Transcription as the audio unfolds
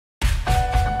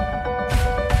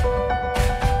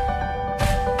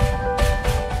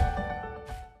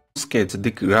sketch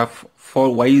the graph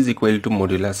for y is equal to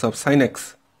modulus of sin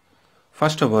x.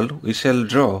 First of all, we shall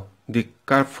draw the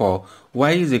curve for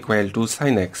y is equal to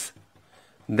sin x.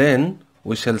 Then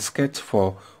we shall sketch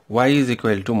for y is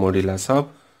equal to modulus of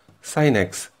sin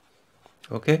x.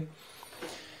 Okay.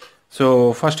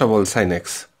 So first of all, sin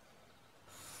x.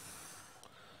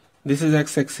 This is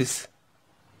x-axis.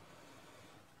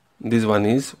 This one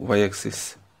is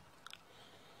y-axis.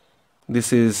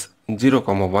 This is 0,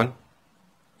 1.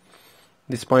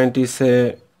 This point is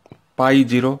pi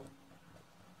 0.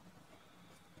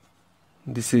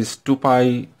 This is 2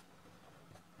 pi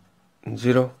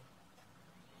 0.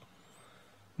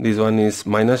 This one is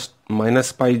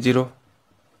minus pi 0.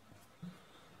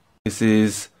 This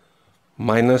is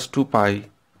minus 2 pi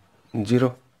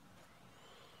 0.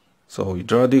 So we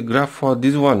draw the graph for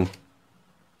this one.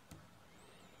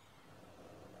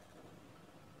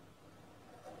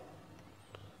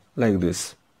 Like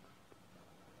this.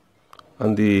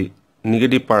 On the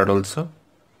negative part also.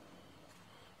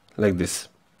 Like this.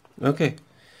 Okay.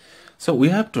 So we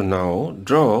have to now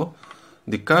draw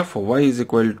the curve for y is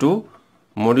equal to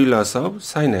modulus of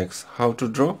sin x. How to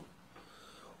draw?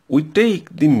 We take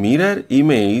the mirror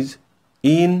image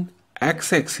in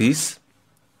x-axis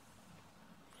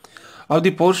of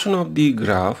the portion of the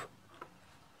graph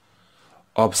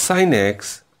of sin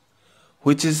x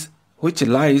which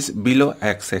lies below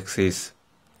x-axis.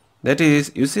 That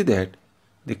is, you see that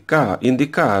in the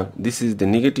curve, this is the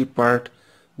negative part,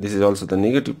 this is also the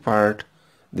negative part,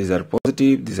 these are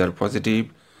positive.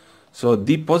 So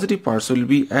the positive parts will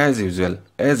be as usual,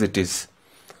 as it is.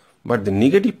 But the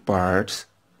negative parts,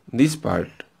 this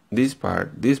part,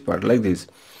 like this,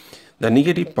 the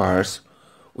negative parts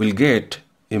will get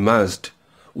immersed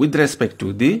with respect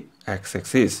to the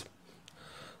x-axis.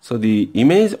 So the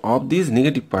image of this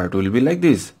negative part will be like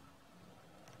this.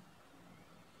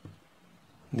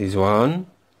 This one,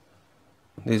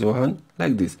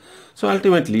 like this. So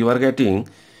ultimately you are getting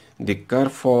the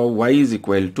curve for y is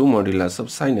equal to modulus of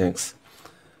sin x.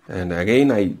 And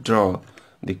again I draw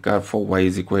the curve for y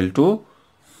is equal to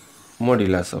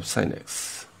modulus of sin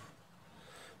x.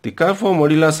 The curve for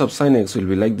modulus of sin x will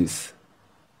be like this.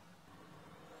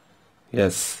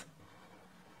 Yes,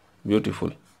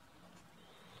 beautiful.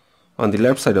 On the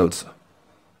left side also,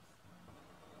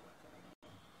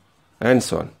 and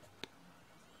so on.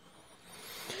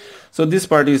 So this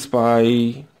part is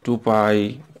pi, 2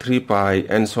 pi, 3 pi,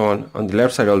 and so on. On the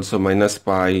left side also minus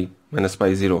pi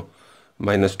 0,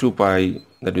 minus 2 pi,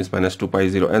 that means minus 2 pi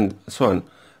 0, and so on.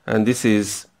 And this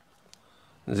is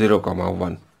 0,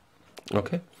 1.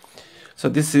 Okay. So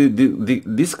this is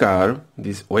this curve,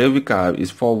 this wavy curve is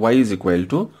for y is equal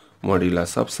to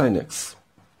modulus of sin x.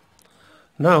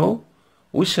 Now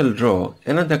we shall draw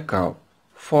another curve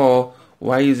for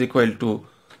y is equal to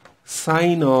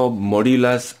sine of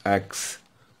modulus x.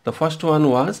 The first one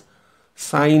was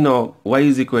sine of y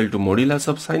is equal to modulus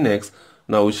of sin x.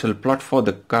 Now we shall plot for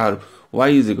the curve y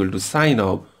is equal to sine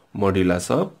of modulus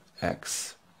of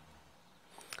x.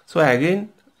 So again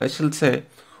I shall say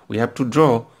we have to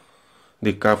draw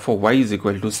the curve for y is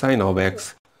equal to sine of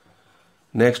x.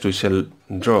 Next we shall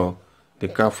draw the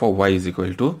curve for y is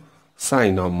equal to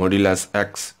sine of modulus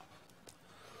x.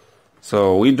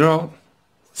 So we draw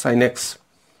sine x.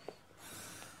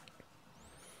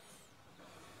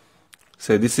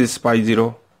 Say this is pi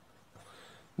 0,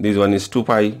 this one is 2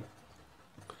 pi,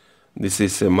 this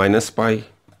is minus pi,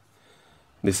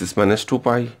 this is minus 2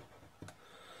 pi,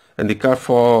 and the curve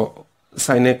for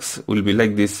sine x will be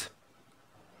like this,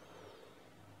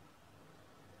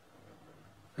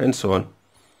 and so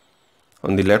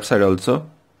on the left side also,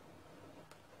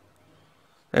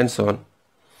 and so on.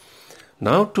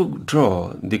 Now to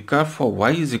draw the curve for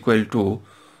y is equal to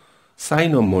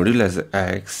sine of modulus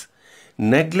x,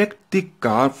 neglect the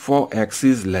curve for x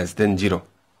is less than 0.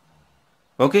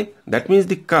 Okay, that means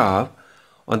the curve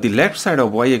on the left side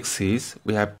of y-axis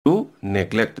we have to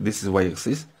neglect. This is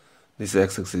y-axis, this is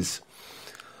x-axis.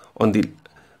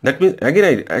 That means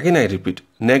again I repeat,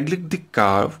 neglect the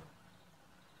curve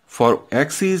for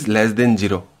x is less than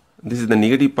 0. This is the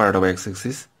negative part of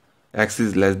x-axis, x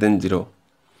is less than 0,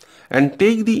 and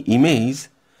take the image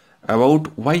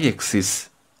about y-axis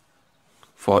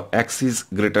for x is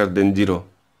greater than 0.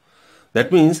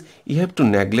 That means you have to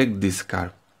neglect this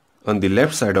curve on the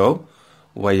left side of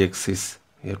y-axis.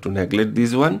 You have to neglect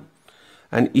this one,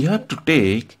 and you have to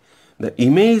take the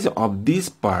image of this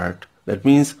part. That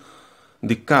means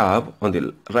the curve on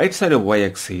the right side of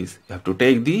y-axis, you have to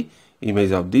take the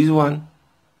image of this one,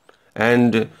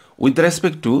 and with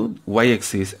respect to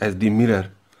y-axis as the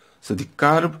mirror. So the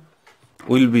curve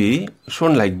will be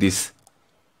shown like this.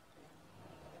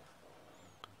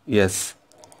 Yes,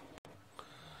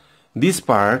 this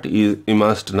part is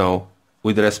immersed now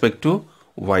with respect to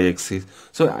y-axis.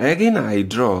 So again I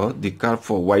draw the curve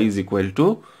for y is equal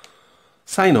to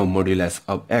sine of modulus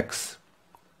of x.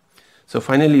 So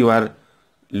finally you are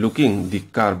looking the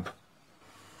curve.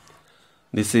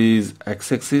 This is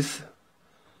x-axis,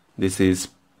 this is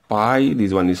pi,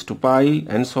 this one is 2 pi,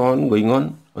 and so on going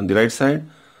on the right side.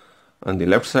 On the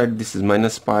left side this is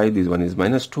minus pi, this one is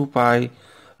minus 2 pi,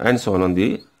 and so on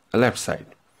the left side.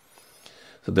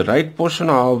 So the right portion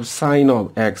of sine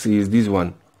of x is this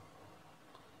one.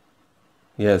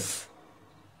 Yes,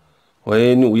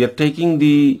 when we are taking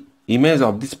the image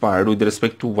of this part with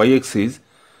respect to y-axis,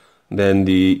 then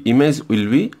the image will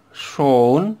be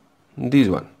shown this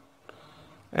one,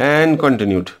 and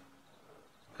continued,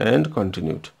 and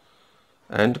continued,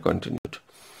 and continued.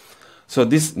 So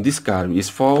this curve is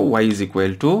for y is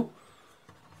equal to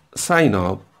sine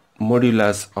of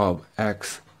modulus of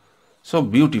x. So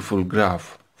beautiful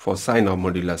graph for sine of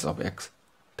modulus of x.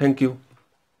 Thank you.